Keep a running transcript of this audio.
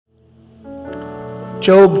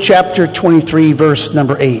Job chapter 23, verse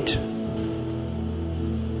number 8.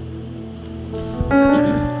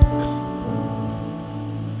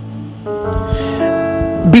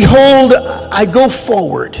 Behold, I go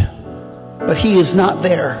forward, but he is not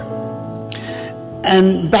there,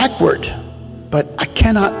 and backward, but I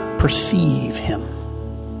cannot perceive him.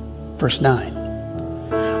 Verse 9.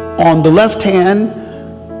 On the left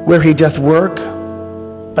hand, where he doth work,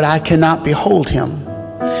 but I cannot behold him.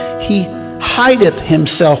 He hideth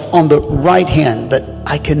himself on the right hand, but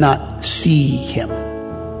I cannot see him.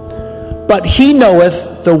 But he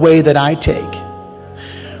knoweth the way that I take.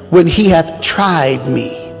 When he hath tried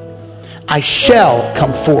me, I shall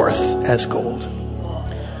come forth as gold.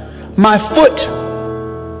 My foot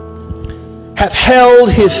hath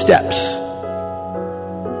held his steps.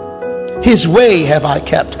 His way have I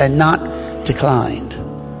kept and not declined.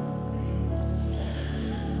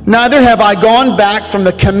 Neither have I gone back from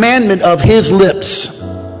the commandment of his lips.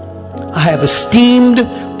 I have esteemed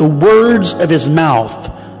the words of his mouth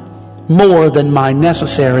more than my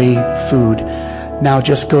necessary food. Now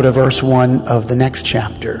just go to verse 1 of the next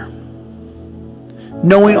chapter.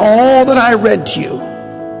 Knowing all that I read to you,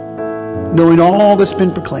 knowing all that's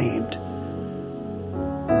been proclaimed,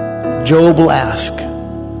 Job will ask,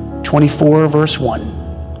 24 verse 1,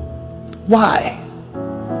 why?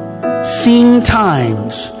 Seeing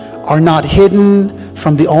times are not hidden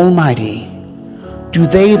from the Almighty, do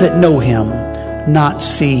they that know him not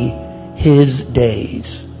see his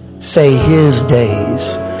days? Say his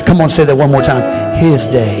days. Come on, say that one more time. His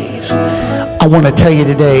days. I want to tell you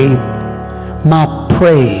today, my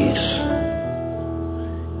praise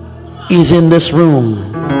is in this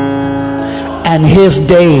room, and his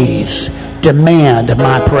days demand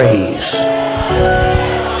my praise.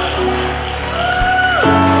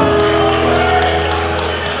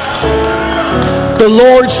 The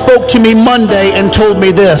Lord spoke to me Monday and told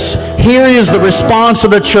me this. Here is the response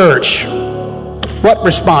of the church. What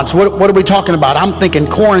response? What are we talking about? I'm thinking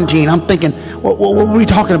quarantine. I'm thinking, what are we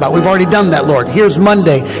talking about? We've already done that, Lord. Here's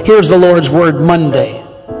Monday. Here's the Lord's word Monday.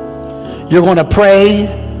 You're going to pray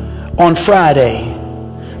on Friday,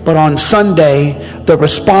 but on Sunday, the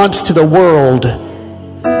response to the world.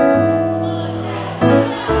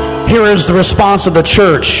 Here is the response of the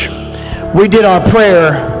church. We did our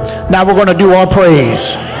prayer. Now we're going to do our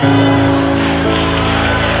praise.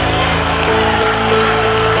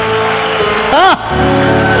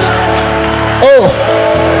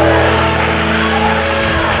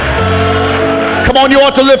 Come on, you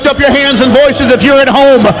ought to lift up your hands and voices. If you're at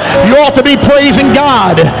home, you ought to be praising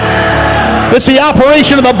God. It's the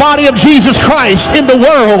operation of the body of Jesus Christ in the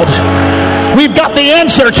world. We've got the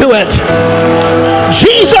answer to it.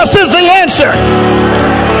 Jesus is the answer.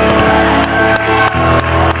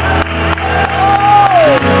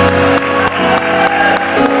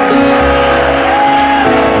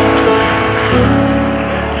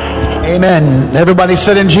 Amen. Everybody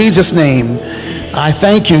said in Jesus' name, I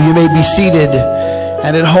thank you. You may be seated.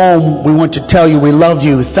 And at home, we want to tell you we love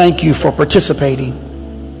you. Thank you for participating.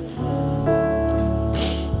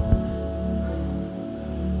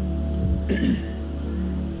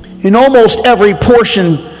 In almost every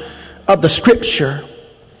portion of the scripture,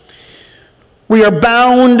 we are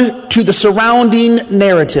bound to the surrounding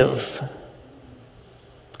narrative.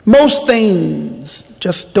 Most things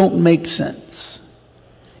just don't make sense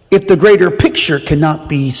if the greater picture cannot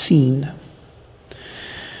be seen.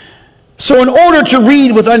 So in order to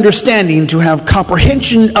read with understanding, to have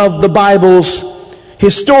comprehension of the Bible's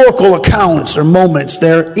historical accounts or moments,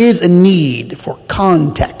 there is a need for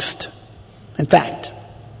context. In fact,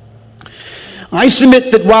 I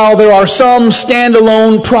submit that while there are some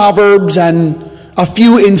standalone proverbs and a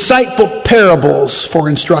few insightful parables for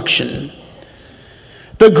instruction,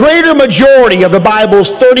 the greater majority of the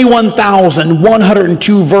Bible's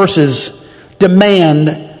 31,102 verses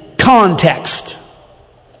demand context.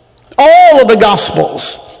 All of the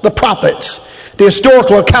Gospels, the prophets, the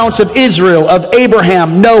historical accounts of Israel, of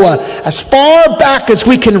Abraham, Noah, as far back as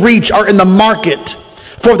we can reach, are in the market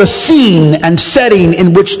for the scene and setting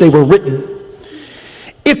in which they were written.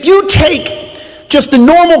 If you take just a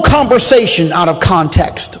normal conversation out of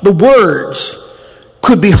context, the words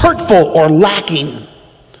could be hurtful or lacking.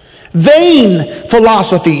 Vain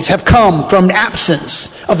philosophies have come from an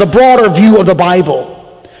absence of the broader view of the Bible.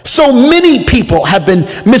 So many people have been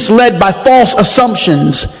misled by false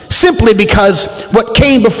assumptions simply because what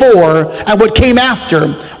came before and what came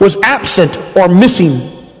after was absent or missing.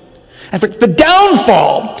 In fact, the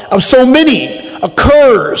downfall of so many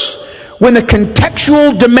occurs when the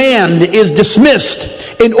contextual demand is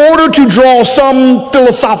dismissed in order to draw some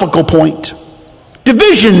philosophical point.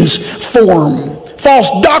 Divisions form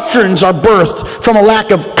False doctrines are birthed from a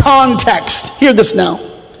lack of context. Hear this now.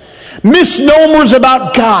 Misnomers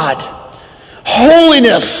about God,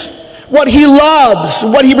 holiness, what he loves,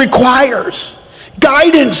 what he requires,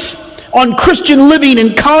 guidance on Christian living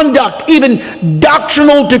and conduct, even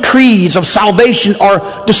doctrinal decrees of salvation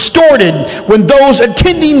are distorted when those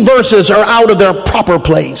attending verses are out of their proper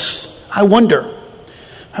place. I wonder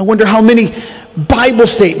how many Bible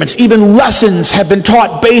statements, even lessons, have been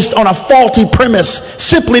taught based on a faulty premise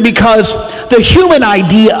simply because the human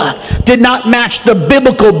idea did not match the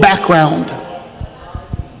biblical background.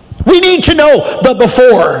 We need to know the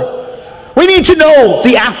before. We need to know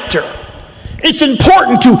the after. It's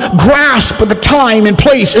important to grasp the time and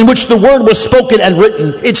place in which the word was spoken and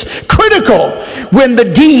written. It's critical when the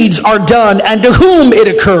deeds are done and to whom it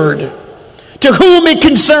occurred, to whom it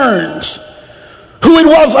concerns, who it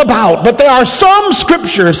was about. But there are some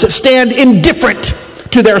scriptures that stand indifferent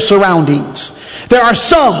to their surroundings. There are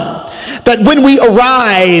some that when we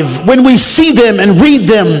arrive, when we see them and read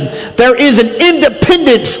them, there is an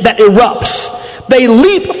independence that erupts. They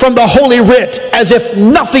leap from the Holy Writ as if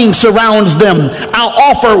nothing surrounds them. I'll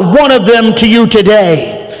offer one of them to you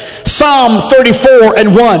today. Psalm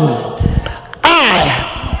 34:1.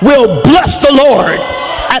 I will bless the Lord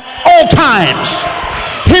at all times.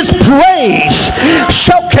 His praise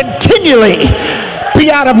shall continually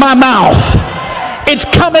be out of my mouth. It's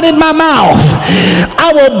coming in my mouth.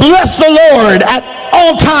 I will bless the Lord at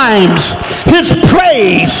all times. His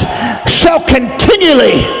praise shall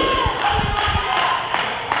continually.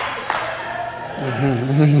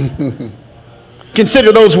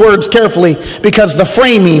 Consider those words carefully, because the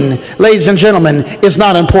framing, ladies and gentlemen, is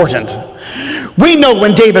not important. We know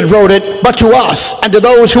when David wrote it, but to us and to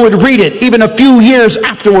those who would read it even a few years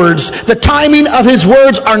afterwards, the timing of his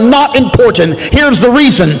words are not important. Here's the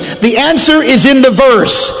reason. The answer is in the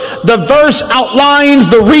verse. The verse outlines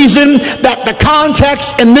the reason that the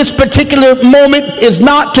context in this particular moment is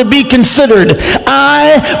not to be considered.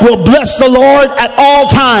 I will bless the Lord at all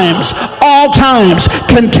times,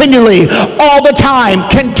 continually, all the time,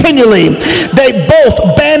 continually. They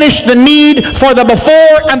both banish the need for the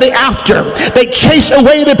before and the after. They chase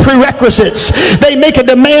away the prerequisites. They make a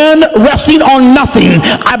demand resting on nothing.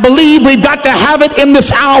 I believe we've got to have it in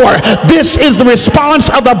this hour. This is the response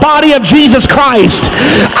of the body of Jesus Christ.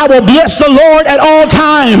 I will bless the Lord at all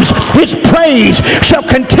times. His praise shall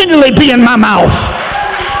continually be in my mouth.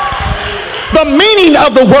 The meaning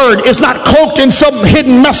of the word is not cloaked in some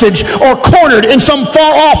hidden message or cornered in some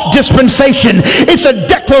far-off dispensation. It's a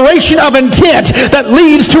declaration of intent that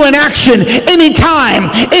leads to an action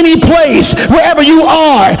anytime, any place, wherever you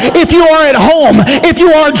are. If you are at home, if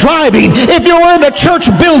you are driving, if you are in the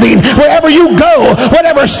church building, wherever you go,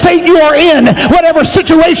 whatever state you are in, whatever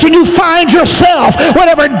situation you find yourself,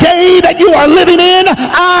 whatever day that you are living in,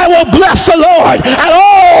 I will bless the Lord at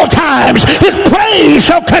all times. His praise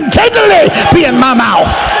shall continually be in my mouth.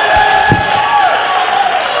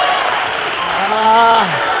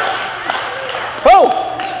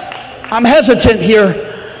 I'm hesitant here.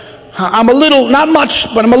 I'm a little, not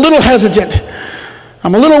much, but I'm a little hesitant.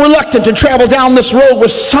 I'm a little reluctant to travel down this road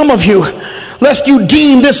with some of you, lest you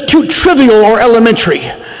deem this too trivial or elementary.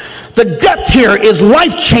 The depth here is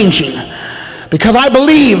life-changing, because I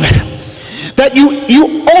believe that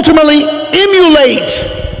you ultimately emulate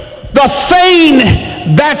the thing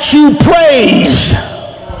that you praise.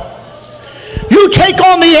 You take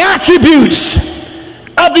on the attributes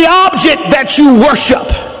of the object that you worship.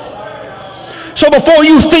 So before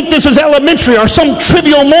you think this is elementary or some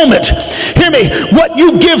trivial moment, hear me. What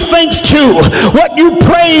you give thanks to, what you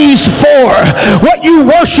praise for, what you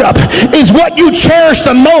worship is what you cherish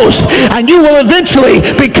the most, and you will eventually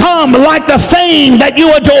become like the thing that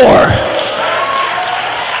you adore.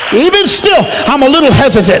 Even still, I'm a little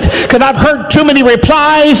hesitant, because I've heard too many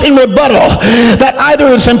replies in rebuttal that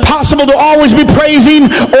either it's impossible to always be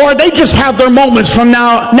praising, or they just have their moments from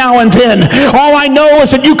now and then. All I know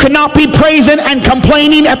is that you cannot be praising and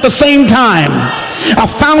complaining at the same time. A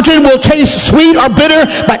fountain will taste sweet or bitter,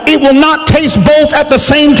 but it will not taste both at the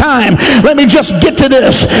same time. Let me just get to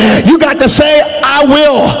this. You got to say, I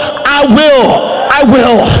will, I will, I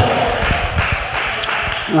will.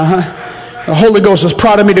 The Holy Ghost is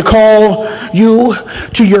proud of me to call you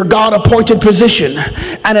to your God-appointed position.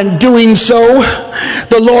 And in doing so,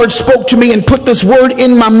 the Lord spoke to me and put this word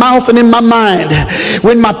in my mouth and in my mind.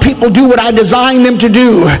 When my people do what I design them to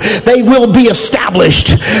do, they will be established.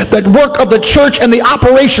 The work of the church and the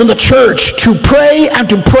operation of the church to pray and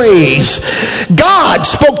to praise. God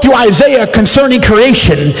spoke to Isaiah concerning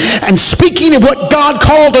creation, and speaking of what God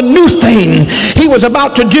called a new thing he was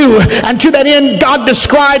about to do. And to that end, God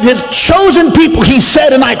described his chosen chosen people, he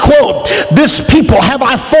said, and I quote, this people have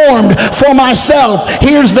I formed for myself.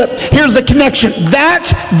 Here's the connection. That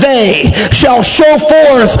they shall show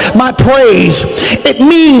forth my praise. It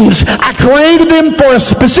means I created them for a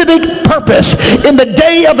specific purpose. In the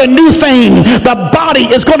day of the new thing, the body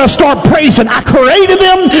is going to start praising. I created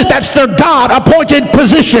them. That's their God-appointed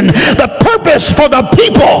position. The purpose for the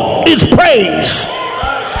people is praise.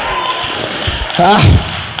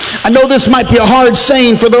 I know this might be a hard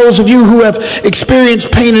saying for those of you who have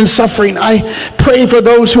experienced pain and suffering. I pray for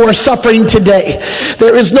those who are suffering today.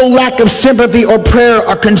 There is no lack of sympathy or prayer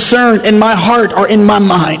or concern in my heart or in my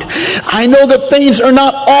mind. I know that things are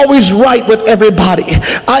not always right with everybody.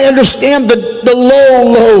 I understand the low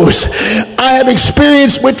lows. I have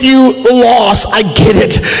experienced with you the loss. I get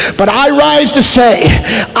it. But I rise to say,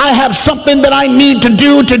 I have something that I need to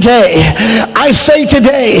do today. I say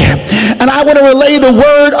today, and I want to relay the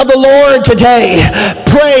word of the Lord today.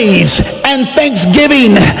 Praise and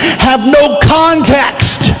thanksgiving have no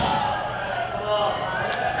context.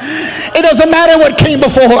 It doesn't matter what came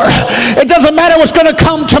before. It doesn't matter what's going to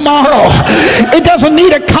come tomorrow. It doesn't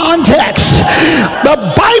need a context. The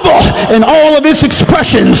Bible and all of its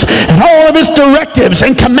expressions and all of its directives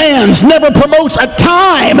and commands never promotes a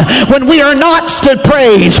time when we are not to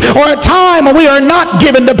praise or a time when we are not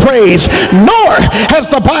given to praise. Nor has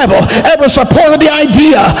the Bible ever supported the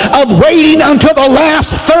idea of waiting until the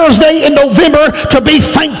last Thursday in November to be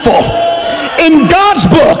thankful. In God's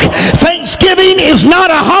book, Thanksgiving is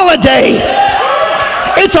not a holiday.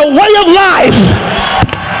 It's a way of life.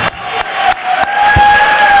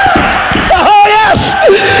 Oh, yes.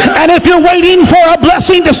 And if you're waiting for a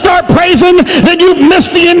blessing to start praising, then you've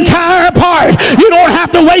missed the entire part. You don't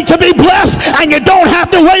have to wait to be blessed, and you don't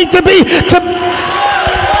have to wait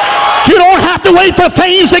you don't have to wait for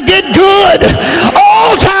things to get good.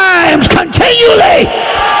 All times, continually.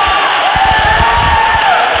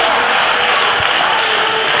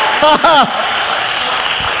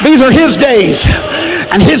 These are his days,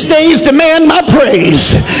 and his days demand my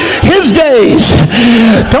praise. His days.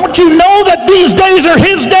 Don't you know that these days are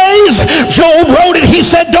his days? Job wrote it. He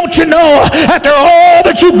said, don't you know, after all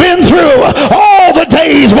that you've been through, all the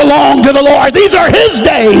days belong to the Lord. These are his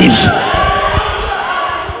days.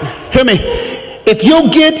 Hear me. If you'll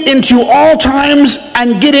get into all times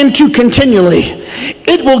and get into continually,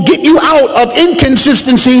 it will get you out of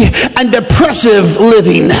inconsistency and depressive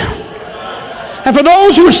living. And for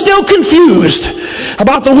those who are still confused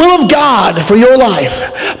about the will of God for your life,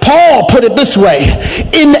 Paul put it this way: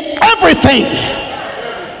 in everything,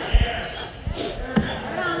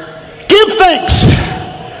 give thanks,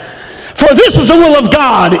 for this is the will of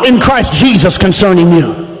God in Christ Jesus concerning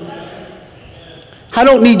you. I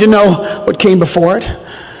don't need to know what came before it.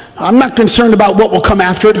 I'm not concerned about what will come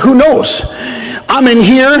after it. Who knows? I'm in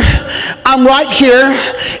here. I'm right here.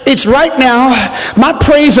 It's right now. My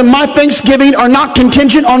praise and my thanksgiving are not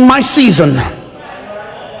contingent on my season.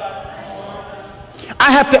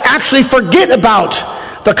 I have to actually forget about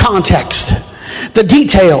the context, the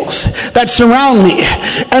details that surround me,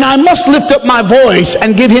 and I must lift up my voice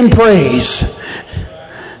and give him praise.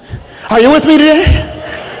 Are you with me today?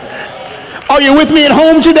 Are you with me at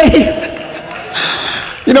home today?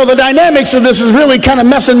 You know, the dynamics of this is really kind of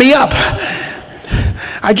messing me up.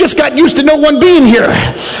 I just got used to no one being here,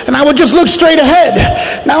 and I would just look straight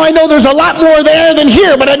ahead. Now I know there's a lot more there than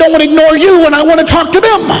here, but I don't want to ignore you, and I want to talk to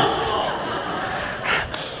them.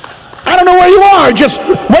 I don't know where you are. Just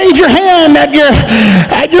wave your hand at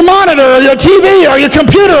your monitor or your TV or your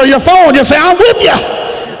computer or your phone. Just say, I'm with you.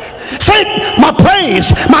 Say, my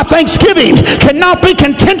praise, my thanksgiving cannot be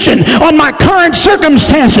contingent on my current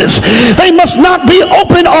circumstances. They must not be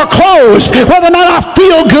open or closed, whether or not I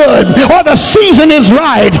feel good, or the season is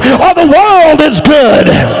right, or the world is good.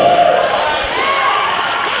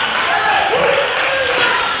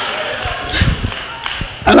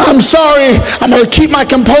 And I'm sorry, I'm going to keep my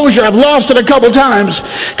composure. I've lost it a couple times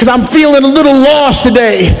because I'm feeling a little lost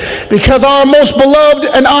today, because our most beloved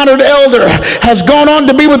and honored elder has gone on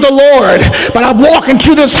to be with the Lord. But I'm walking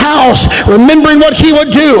to this house remembering what he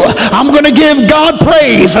would do. I'm going to give God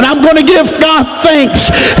praise, and I'm going to give God thanks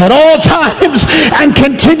at all times and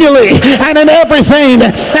continually and in everything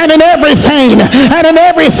and in everything and in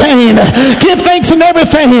everything. Give thanks in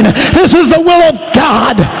everything. This is the will of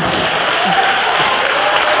God.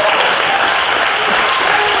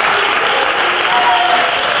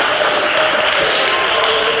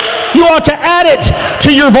 You ought to add it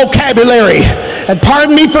to your vocabulary. And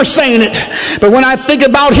pardon me for saying it, but when I think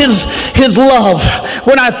about his love,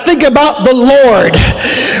 when I think about the Lord,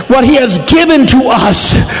 what he has given to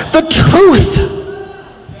us, the truth.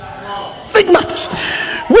 Think about this.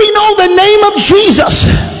 We know know the name of Jesus.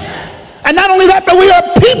 And not only that, but we are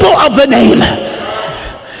people of the name.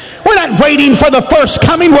 We're not waiting for the first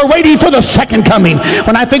coming, we're waiting for the second coming.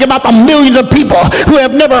 When I think about the millions of people who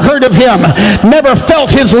have never heard of him, never felt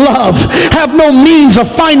his love, have no means of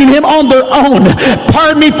finding him on their own,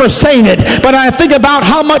 pardon me for saying it, but I think about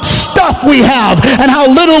how much stuff we have and how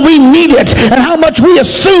little we need it and how much we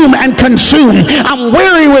assume and consume. I'm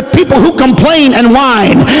weary with people who complain and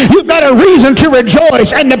whine. You've got a reason to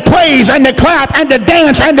rejoice and to praise and to clap and to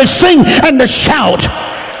dance and to sing and to shout.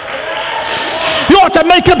 You ought to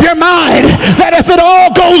make up your mind that if it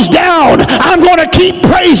all goes down, I'm going to keep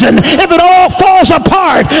praising. If it all falls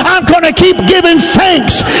apart, I'm going to keep giving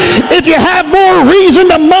thanks. If you have more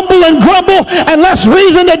reason to mumble and grumble and less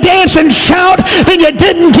reason to dance and shout, then you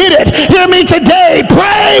didn't get it. Hear me today.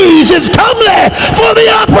 Praise is comely for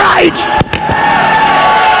the upright.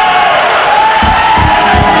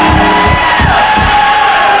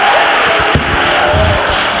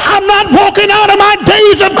 Walking out of my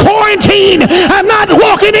days of quarantine. I'm not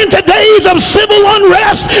walking into days of civil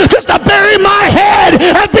unrest just to bury my head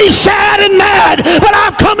and be sad and mad. But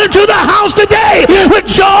I've come into the house today with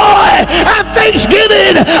joy and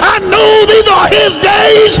thanksgiving. I know these are his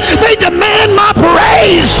days. They demand my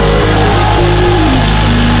praise.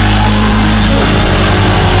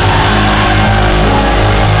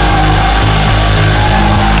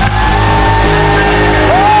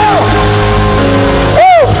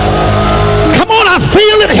 I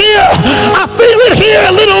feel it here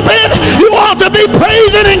a little bit. You ought to be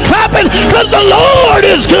praising and clapping because the Lord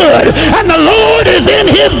is good and the Lord is in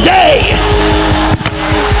his day.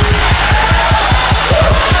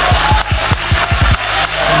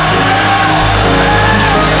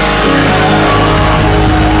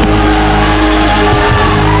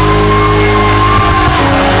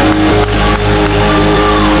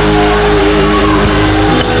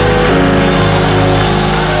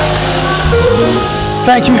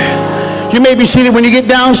 Thank you. You may be seated. When you get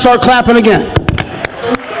down, start clapping again.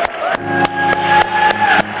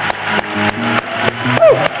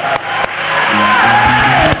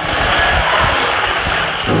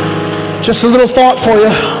 Just a little thought for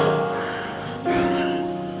you.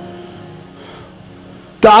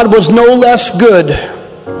 God was no less good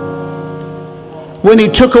when he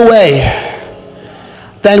took away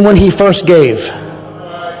than when he first gave.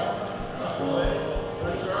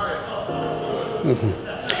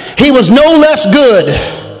 He was no less good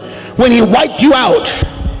when he wiped you out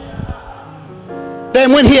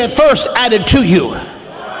than when he had first added to you.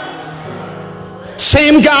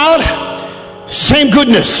 Same God, same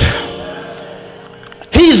goodness.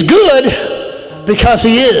 He's good because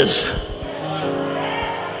he is.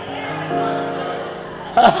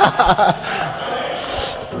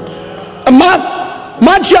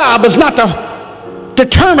 My job is not to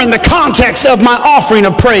determine the context of my offering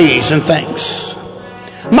of praise and thanks.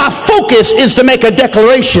 My focus is to make a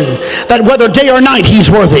declaration that whether day or night, he's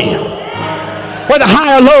worthy. Whether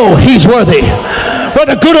high or low, he's worthy.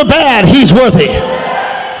 Whether good or bad, he's worthy.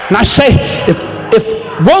 And I say, if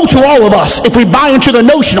woe to all of us if we buy into the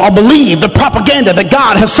notion or believe the propaganda that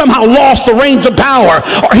God has somehow lost the reins of power,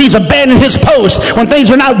 or he's abandoned his post when things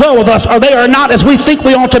are not well with us, or they are not as we think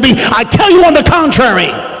we ought to be. I tell you on the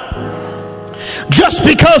contrary. Just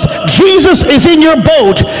because Jesus is in your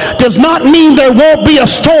boat does not mean there won't be a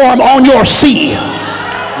storm on your sea.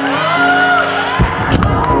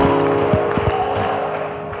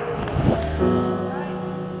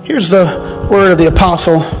 Here's the word of the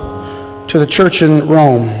apostle to the church in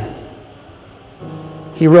Rome.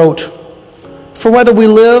 He wrote, "For whether we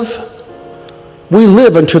live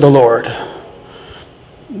unto the Lord.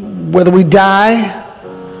 Whether we die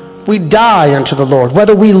unto the Lord.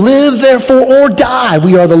 Whether we live, therefore, or die,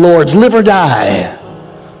 we are the Lord's. Live or die."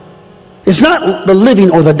 It's not the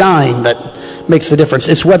living or the dying that makes the difference.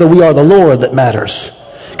 It's whether we are the Lord that matters.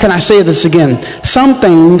 Can I say this again? Some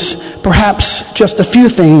things, perhaps just a few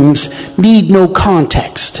things, need no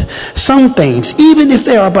context. Some things, even if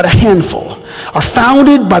they are but a handful, are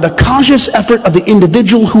founded by the conscious effort of the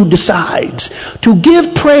individual who decides. To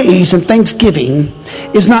give praise and thanksgiving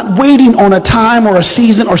is not waiting on a time or a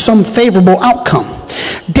season or some favorable outcome.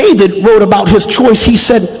 David wrote about his choice. He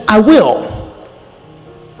said, "I will."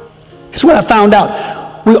 Here's what I found out.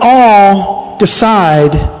 We all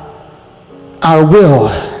decide our will.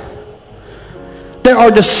 There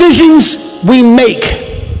are decisions we make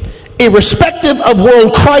irrespective of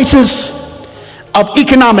world crisis, of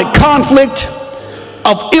economic conflict,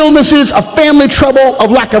 of illnesses, of family trouble,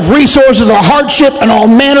 of lack of resources, or hardship, and all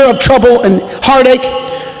manner of trouble and heartache.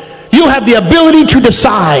 You have the ability to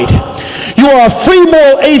decide. You are a free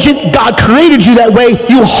moral agent. God created you that way.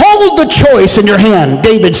 You hold the choice in your hand.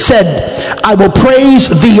 David said, I will praise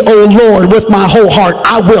thee, O Lord, with my whole heart.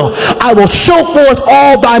 I will. I will show forth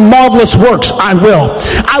all thy marvelous works. I will.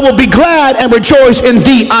 I will be glad and rejoice in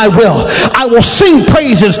thee. I will. I will sing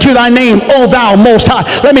praises to thy name, O thou most high.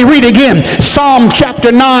 Let me read again. Psalm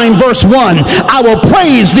chapter 9, verse 1. I will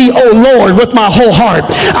praise thee, O Lord, with my whole heart.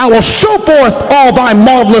 I will show forth all thy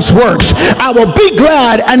marvelous works. I will be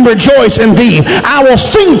glad and rejoice in thee. I will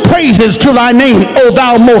sing praises to thy name, O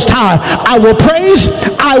thou most high. I will praise,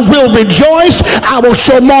 I will rejoice, I will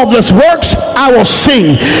show marvelous works, I will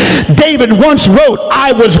sing. David once wrote,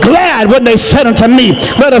 I was glad when they said unto me,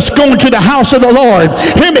 let us go into the house of the Lord.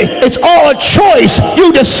 Hear me, it's all a choice.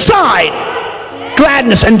 You decide.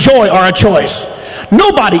 Gladness and joy are a choice.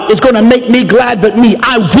 Nobody is going to make me glad but me.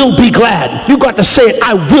 I will be glad. You got to say it.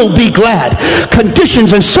 I will be glad.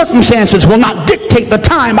 Conditions and circumstances will not dictate the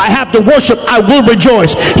time I have to worship. I will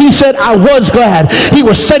rejoice. He said I was glad. He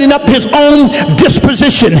was setting up his own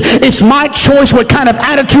disposition. It's my choice what kind of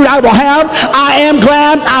attitude I will have. I am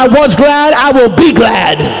glad. I was glad. I will be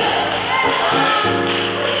glad.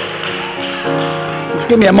 Just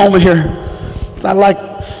give me a moment here. I like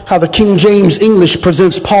how the King James English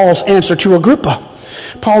presents Paul's answer to Agrippa.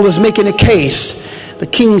 Paul is making a case. The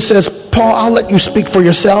king says, Paul, I'll let you speak for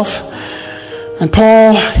yourself. And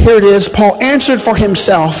Paul, here it is, Paul answered for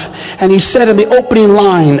himself, and he said in the opening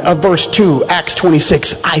line of verse 2, Acts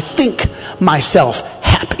 26, I think myself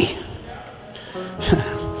happy.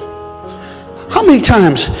 How many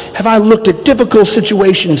times have I looked at difficult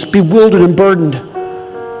situations, bewildered and burdened?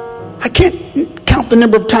 I can't count the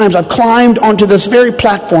number of times I've climbed onto this very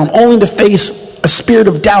platform only to face a spirit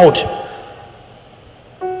of doubt,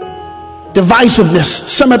 divisiveness,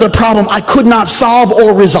 some other problem I could not solve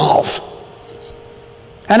or resolve.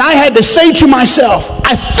 And I had to say to myself,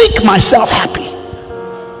 I think myself happy.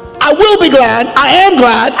 I will be glad. I am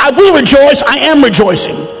glad. I will rejoice. I am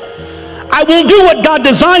rejoicing. I will do what God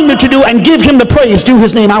designed me to do and give him the praise due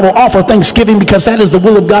his name. I will offer thanksgiving because that is the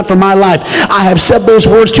will of God for my life. I have said those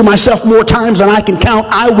words to myself more times than I can count.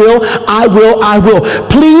 I will, I will, I will.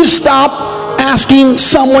 Please stop asking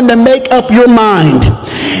someone to make up your mind.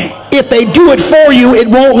 If they do it for you, it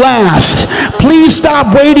won't last. Please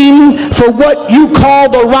stop waiting for what you call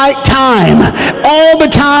the right time. All the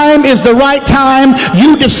time is the right time.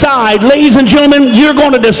 You decide. Ladies and gentlemen, you're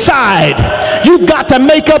going to decide. You've got to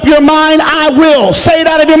make up your mind. I will. Say it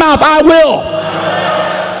out of your mouth. I will.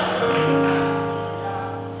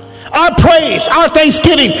 Our praise, our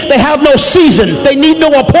thanksgiving, they have no season. They need no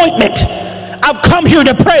appointment. I've come here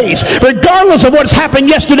to praise, regardless of what's happened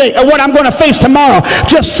yesterday or what I'm going to face tomorrow.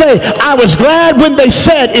 Just say, I was glad when they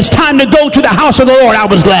said it's time to go to the house of the Lord. I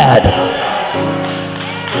was glad.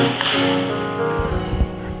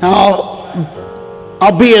 Now,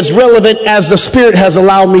 I'll be as relevant as the Spirit has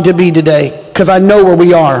allowed me to be today, because I know where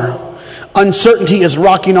we are. Uncertainty is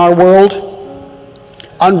rocking our world.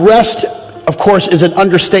 Unrest, of course, is an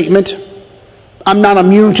understatement. I'm not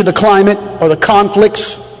immune to the climate or the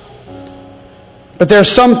conflicts. But there are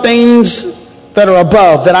some things that are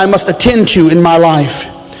above that I must attend to in my life.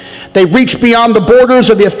 They reach beyond the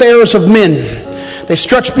borders of the affairs of men. They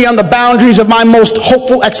stretch beyond the boundaries of my most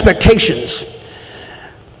hopeful expectations.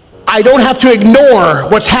 I don't have to ignore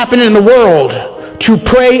what's happening in the world to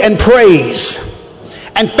pray and praise.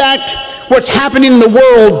 In fact, what's happening in the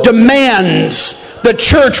world demands the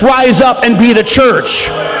church rise up and be the church.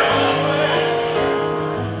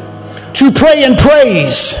 To pray and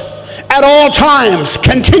praise at all times,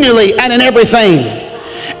 continually, and in everything.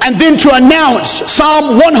 And then to announce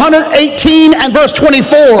Psalm 118 and verse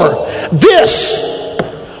 24. This,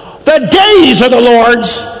 the days are the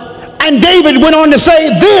Lord's. And David went on to say,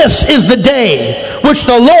 this is the day which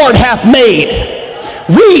the Lord hath made.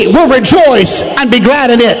 We will rejoice and be glad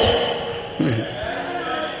in it.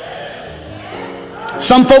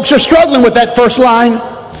 Some folks are struggling with that first line.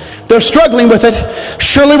 They're struggling with it.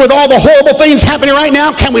 Surely with all the horrible things happening right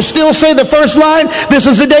now, can we still say the first line, this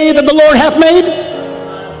is the day that the Lord hath made?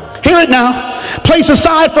 Hear it now. Place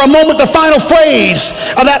aside for a moment the final phrase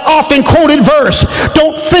of that often quoted verse.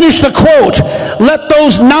 Don't finish the quote. Let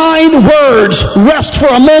those 9 words rest for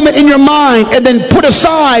a moment in your mind, and then put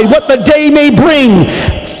aside what the day may bring.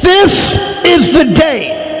 This is the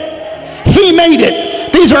day. He made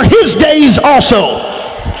it. These are his days also.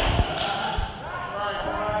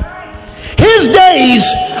 His days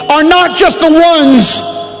are not just the ones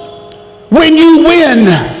when you win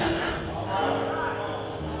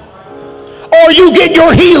or you get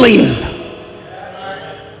your healing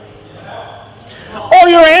or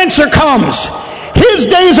your answer comes. His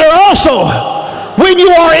days are also when when you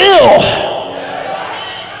are ill,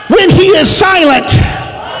 when he is silent,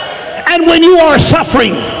 and when you are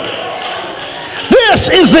suffering. This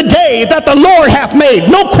is the day that the Lord hath made.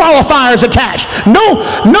 No qualifiers attached. No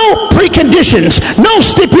preconditions. No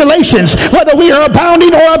stipulations. Whether we are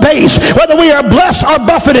abounding or abased. Whether we are blessed or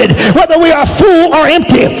buffeted. Whether we are full or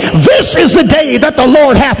empty. This is the day that the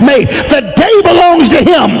Lord hath made. The day belongs to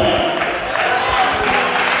him.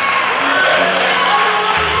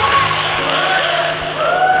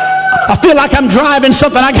 I feel like I'm driving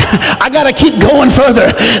something. I got to keep going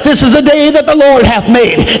further. This is the day that the Lord hath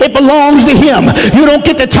made. It belongs to him. You don't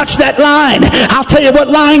get to touch that line. I'll tell you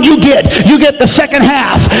what line you get. You get the second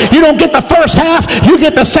half. You don't get the first half. You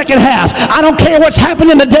get the second half. I don't care what's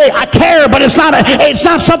happening today. I care, but it's not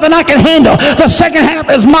something I can handle. The second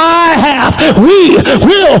half is my half. We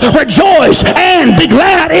will rejoice and be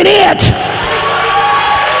glad in it.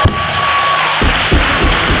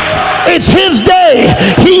 It's his day.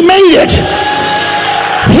 He made it.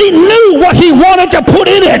 He knew what he wanted to put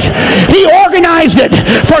in it. He organized it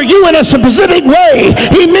for you in a specific way.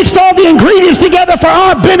 He mixed all the ingredients together for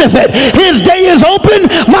our benefit. His day is open.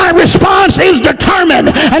 My response is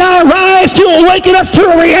determined. And I rise to awaken us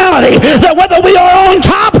to a reality that whether we are on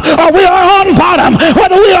top or we are on bottom,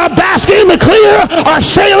 whether we are basking in the clear or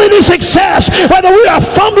sailing in success, whether we are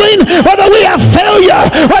fumbling, whether we have failure,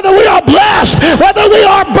 whether we are blessed, whether we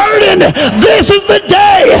are burdened, this is the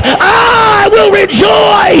day I will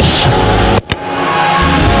rejoice.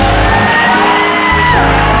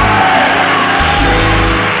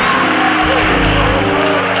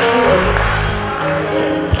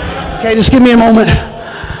 Okay, just give me a moment.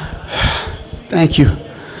 Thank you.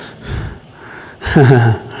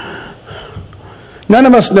 None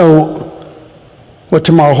of us know what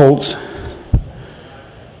tomorrow holds.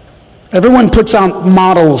 Everyone puts out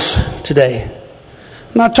models today.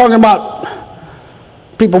 I'm not talking about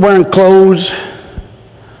people wearing clothes,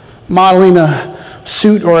 modeling a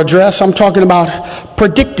suit or a dress. I'm talking about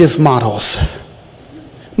predictive models.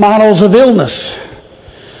 Models of illness.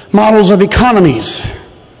 Models of economies.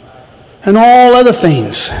 And all other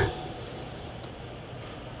things.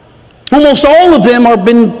 Almost all of them have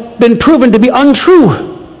been proven to be untrue.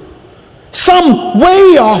 Some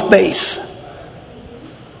way off base.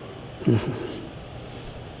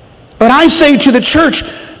 But I say to the church,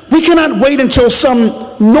 we cannot wait until some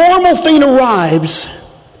normal thing arrives,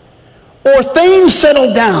 or things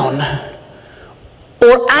settle down,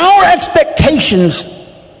 or our expectations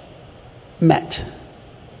met.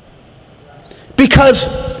 Because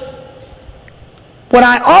what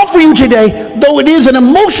I offer you today, though it is an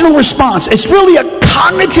emotional response, it's really a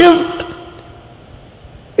cognitive,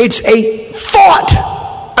 it's a thought,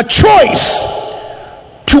 a choice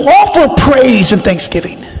to offer praise and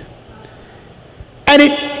thanksgiving. And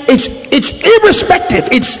it's irrespective.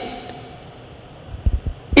 It's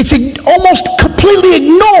almost completely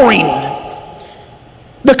ignoring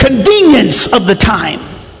the convenience of the time.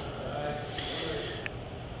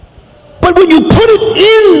 But when you put it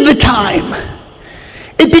in the time,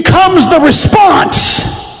 it becomes the response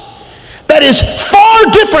that is far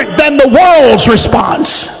different than the world's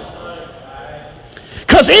response.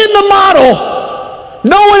 Because in the model,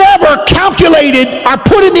 no one ever calculated or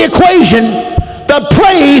put in the equation the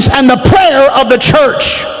praise and the prayer of the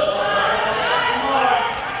church.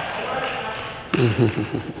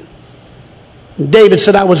 David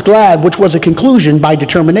said, I was glad, which was a conclusion by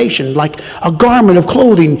determination. Like a garment of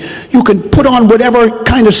clothing, you can put on whatever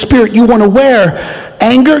kind of spirit you want to wear.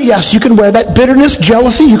 Anger, yes, you can wear that. Bitterness,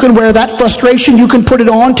 jealousy, you can wear that. Frustration, you can put it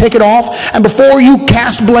on, take it off. And before you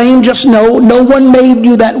cast blame, just know no one made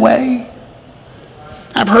you that way.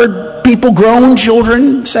 I've heard people, grown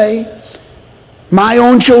children say, my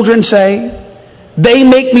own children say, they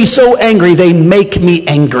make me so angry, they make me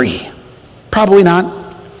angry. Probably not.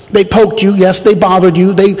 They poked you, yes, they bothered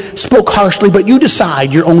you, they spoke harshly, but you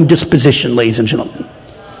decide your own disposition, ladies and gentlemen.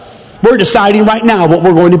 We're deciding right now what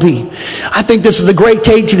we're going to be. I think this is a great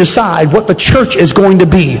day to decide what the church is going to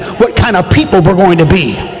be, what kind of people we're going to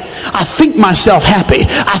be. I think myself happy.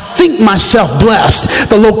 I think myself blessed.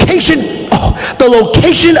 The location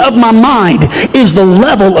of my mind is the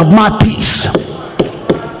level of my peace.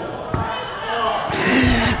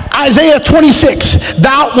 Isaiah 26,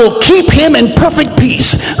 thou wilt keep him in perfect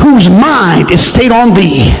peace, whose mind is stayed on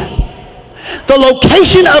thee. The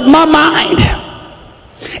location of my mind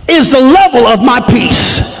is the level of my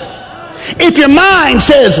peace. If your mind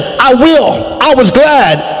says, I will, I was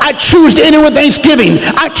glad, I choose to enter with thanksgiving,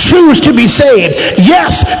 I choose to be saved.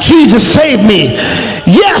 Yes, Jesus saved me.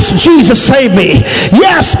 Yes, Jesus saved me.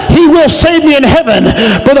 Yes, he will save me in heaven,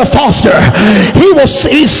 Brother Foster.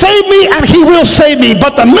 He saved me and he will save me,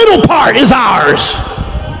 but the middle part is ours.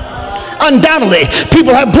 Undoubtedly,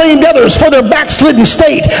 people have blamed others for their backslidden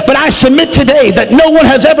state, but I submit today that no one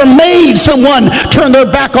has ever made someone turn their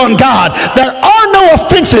back on God. There are no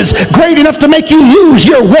offenses great enough to make you lose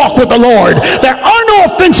your walk with the Lord. There are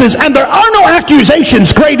no offenses and there are no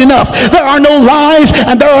accusations great enough. There are no lies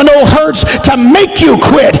and there are no hurts to make you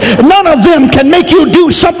quit. None of them can make you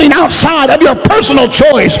do something outside of your personal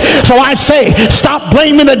choice. So I say, stop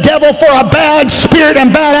blaming the devil for a bad spirit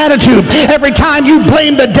and bad attitude. Every time you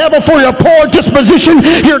blame the devil for your poor disposition,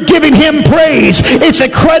 you're giving him praise. It's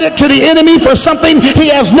a credit to the enemy for something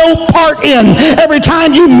he has no part in. Every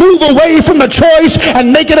time you move away from the choice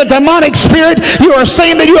and make it a demonic spirit, you are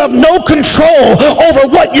saying that you have no control over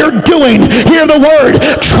what you're doing. Hear the word.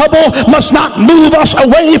 Trouble must not move us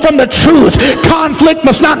away from the truth. Conflict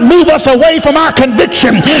must not move us away from our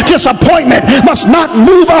conviction. Disappointment must not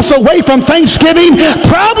move us away from thanksgiving.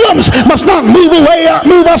 Problems must not move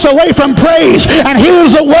us away from praise. And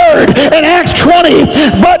here's the word in Acts 20,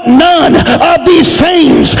 but none of these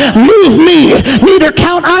things move me, neither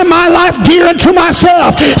count I my life dear unto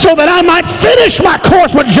myself, so that I might finish my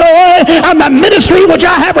course with joy and the ministry which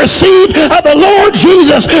I have received of the Lord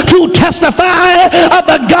Jesus, to testify of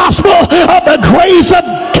the gospel of the grace of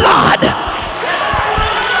God.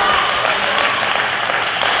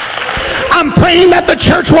 I'm praying that the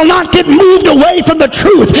church will not get moved away from the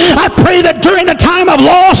truth. I pray that during the time of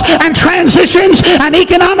loss and transitions and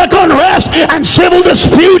economic unrest and civil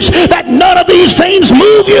disputes, that none of these things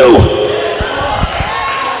move you.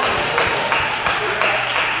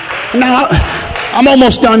 Now, I'm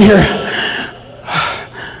almost done here.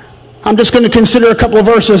 I'm just going to consider a couple of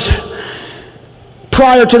verses.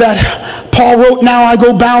 Prior to that, Paul wrote, now I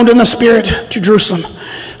go bound in the Spirit to Jerusalem.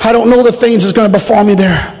 I don't know the things that's going to befall me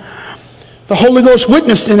there. The Holy Ghost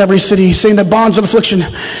witnessed in every city, saying that bonds of affliction.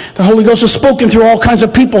 The Holy Ghost has spoken through all kinds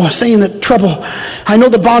of people, saying that trouble. I know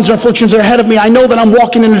the bonds and afflictions are ahead of me. I know that I'm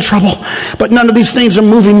walking into trouble, but none of these things are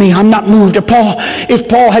moving me. I'm not moved. If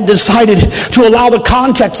Paul had decided to allow the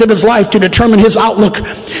context of his life to determine his outlook,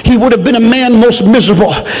 he would have been a man most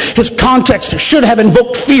miserable. His context should have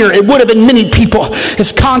invoked fear. It would have been many people.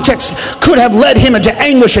 His context could have led him into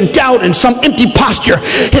anguish and doubt and some empty posture.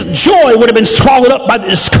 His joy would have been swallowed up by the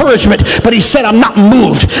discouragement, but he said, I'm not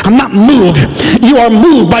moved. I'm not moved. You are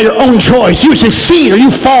moved by your own choice. You succeed or you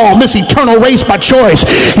fall in this eternal race by choice.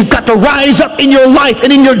 You've got to rise up in your life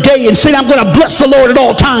and in your day and say, I'm going to bless the Lord at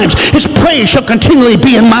all times. His praise shall continually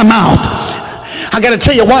be in my mouth. I got to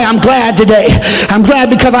tell you why I'm glad today. I'm glad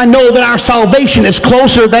because I know that our salvation is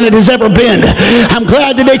closer than it has ever been. I'm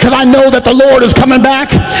glad today because I know that the Lord is coming back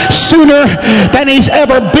sooner than he's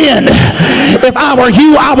ever been. If I were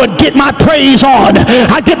you, I would get my praise on.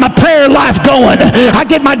 I'd get my prayer life going. I'd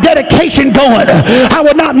get my dedication going. I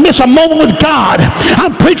would not miss a moment with God.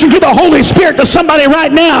 I'm preaching to the Holy Spirit to somebody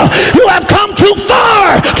right now. You have come too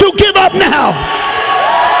far to give up now.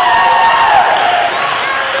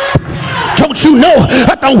 Don't you know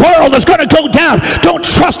that the world is going to go down? Don't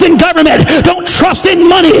trust in government. Don't trust in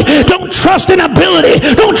money. Don't trust in ability.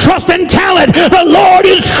 Don't trust in talent. The Lord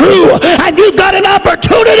is true, and you've got an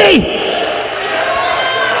opportunity.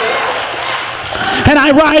 And I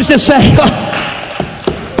rise to say,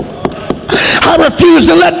 I refuse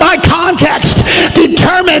to let my context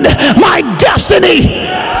determine my destiny.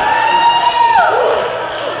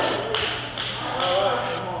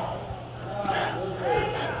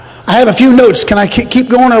 I have a few notes. Can I keep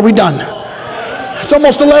going or are we done? It's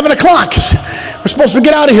almost 11 o'clock. We're supposed to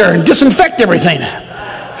get out of here and disinfect everything.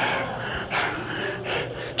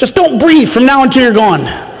 Just don't breathe from now until you're gone.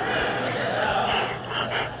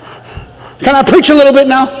 Can I preach a little bit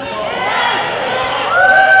now?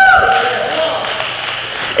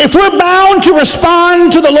 If we're bound to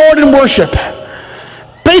respond to the Lord in worship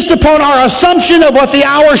based upon our assumption of what the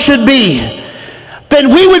hour should be,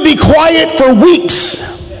 then we would be quiet for weeks.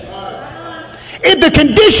 If the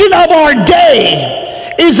condition of our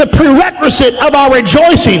day is a prerequisite of our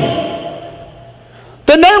rejoicing,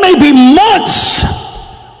 then there may be months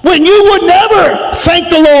when you would never thank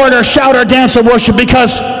the Lord or shout or dance or worship,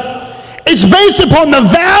 because it's based upon the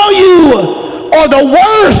value or the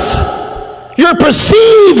worth, your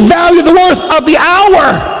perceived value, the worth of the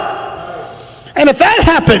hour. And if that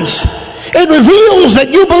happens, it reveals that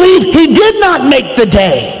you believe he did not make the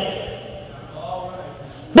day.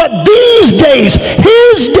 But these days,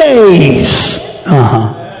 his days,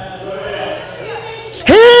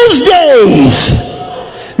 His days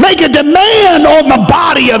make a demand on the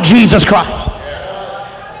body of Jesus Christ.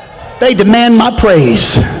 They demand my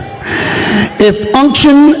praise. If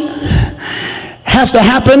unction has to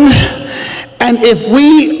happen, and if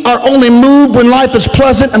we are only moved when life is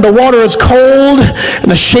pleasant and the water is cold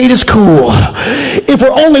and the shade is cool, if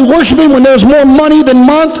we're only worshiping when there's more money than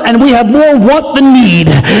month and we have more want than need,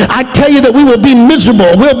 I tell you that we will be miserable.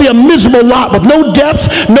 We'll be a miserable lot with no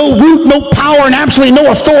depth, no root, no power, and absolutely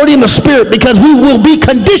no authority in the Spirit, because we will be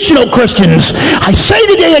conditional Christians. I say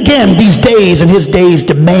today again, these days and his days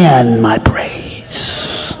demand my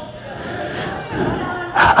praise.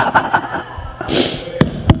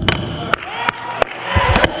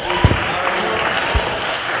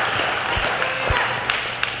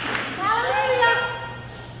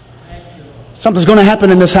 Something's going to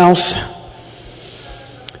happen in this house.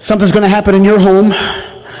 Something's going to happen in your home.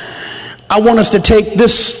 I want us to take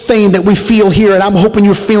this thing that we feel here, and I'm hoping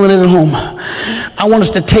you're feeling it at home. I want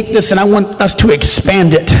us to take this and I want us to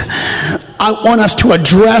expand it. I want us to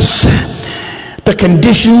address the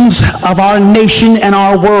conditions of our nation and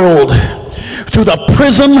our world through the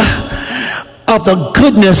prism of the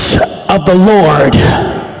goodness of the Lord.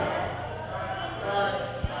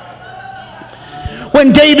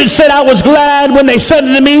 When David said, I was glad when they said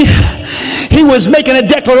unto me, he was making a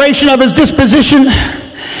declaration of his disposition,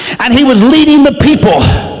 and he was leading the people.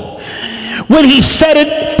 When he said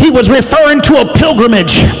it, he was referring to a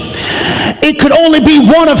pilgrimage. It could only be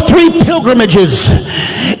one of three pilgrimages.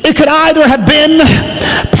 It could either have been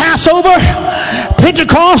Passover,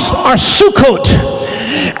 Pentecost, or Sukkot.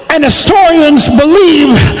 And historians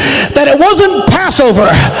believe that it wasn't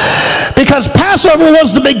Passover, because Passover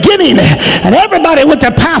was the beginning and everybody went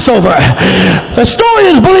to Passover.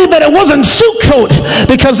 Historians believe that it wasn't Sukkot,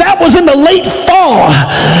 because that was in the late fall.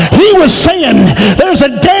 He was saying there's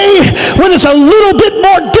a day when it's a little bit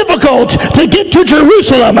more difficult to get to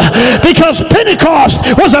Jerusalem, because Pentecost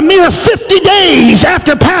was a mere 50 days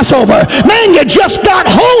after Passover. Man, you just got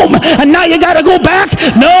home and now you got to go back.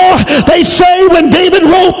 No, they say when David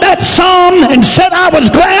wrote that psalm and said, I was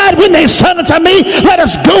glad when they said unto me, let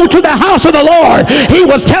us go to the house of the Lord. He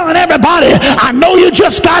was telling everybody, I know you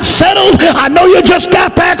just got settled. I know you just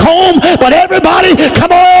got back home, but everybody, come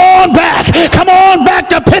on back. Come on back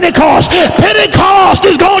to Pentecost. Pentecost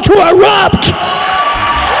is going to erupt.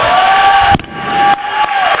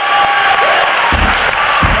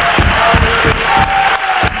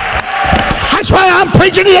 That's why I'm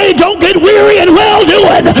preaching today. Don't get weary in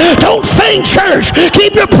well-doing. Don't faint, church.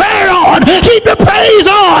 Keep your prayer on. Keep your praise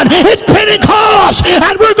on. It's Pentecost,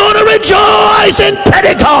 and we're going to rejoice in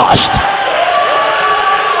Pentecost.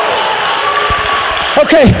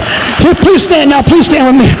 Okay. Please stand now. Please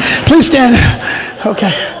stand with me. Please stand.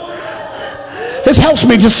 Okay. This helps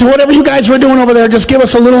me. Just whatever you guys were doing over there, just give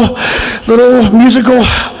us a little musical.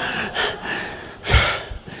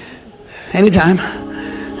 Anytime.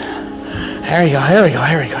 There you go.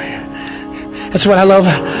 That's what I love,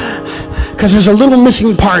 because there's a little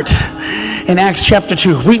missing part in Acts chapter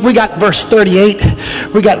 2. We got verse 38.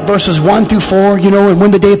 We got verses 1 through 4, and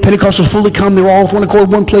when the day of Pentecost was fully come, they were all with one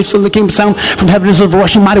accord, one place. So there came a sound from heaven as of a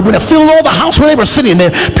rushing mighty wind. It filled all the house where they were sitting.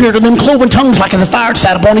 There appeared to them cloven tongues like as a fire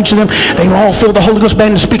sat upon each of them. They were all filled with the Holy Ghost,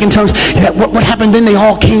 began to speak in tongues. And what happened then? They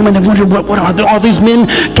all came and they wondered, what are these men,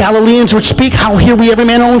 Galileans, which speak? How hear we every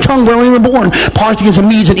man our own tongue where we were born? Parthians and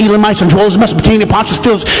Medes and Elamites and Dwellers of Mesopotamia, Pontus,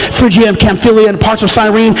 Phrygia and Pamphylia and parts of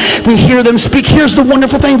Cyrene. We hear them speak. Here's the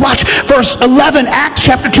wonderful thing. Watch verse 11, Acts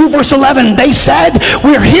chapter 2, verse 11. They said,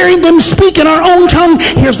 we're hearing them speak in our own tongue.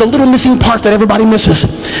 Here's the little missing part that everybody misses.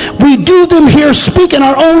 We do them here speak in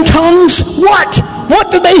our own tongues. What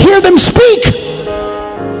did they hear them speak?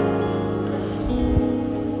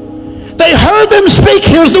 They heard them speak.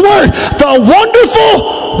 Here's the word. The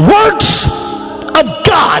wonderful works of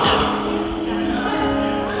God.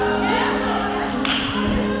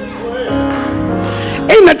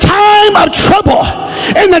 In the time of trouble,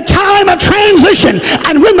 in the time of transition,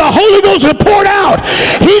 and when the Holy Ghost was poured out,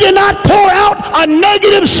 he did not pour out a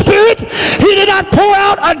negative spirit. He did not pour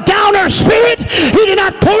out a downer spirit. He did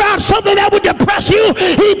not pour out something that would depress you.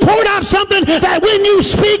 He poured out something that when you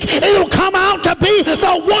speak, it'll come out to be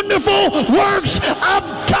the wonderful works of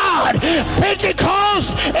God.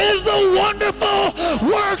 Pentecost is the wonderful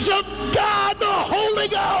works of God, the Holy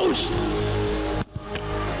Ghost.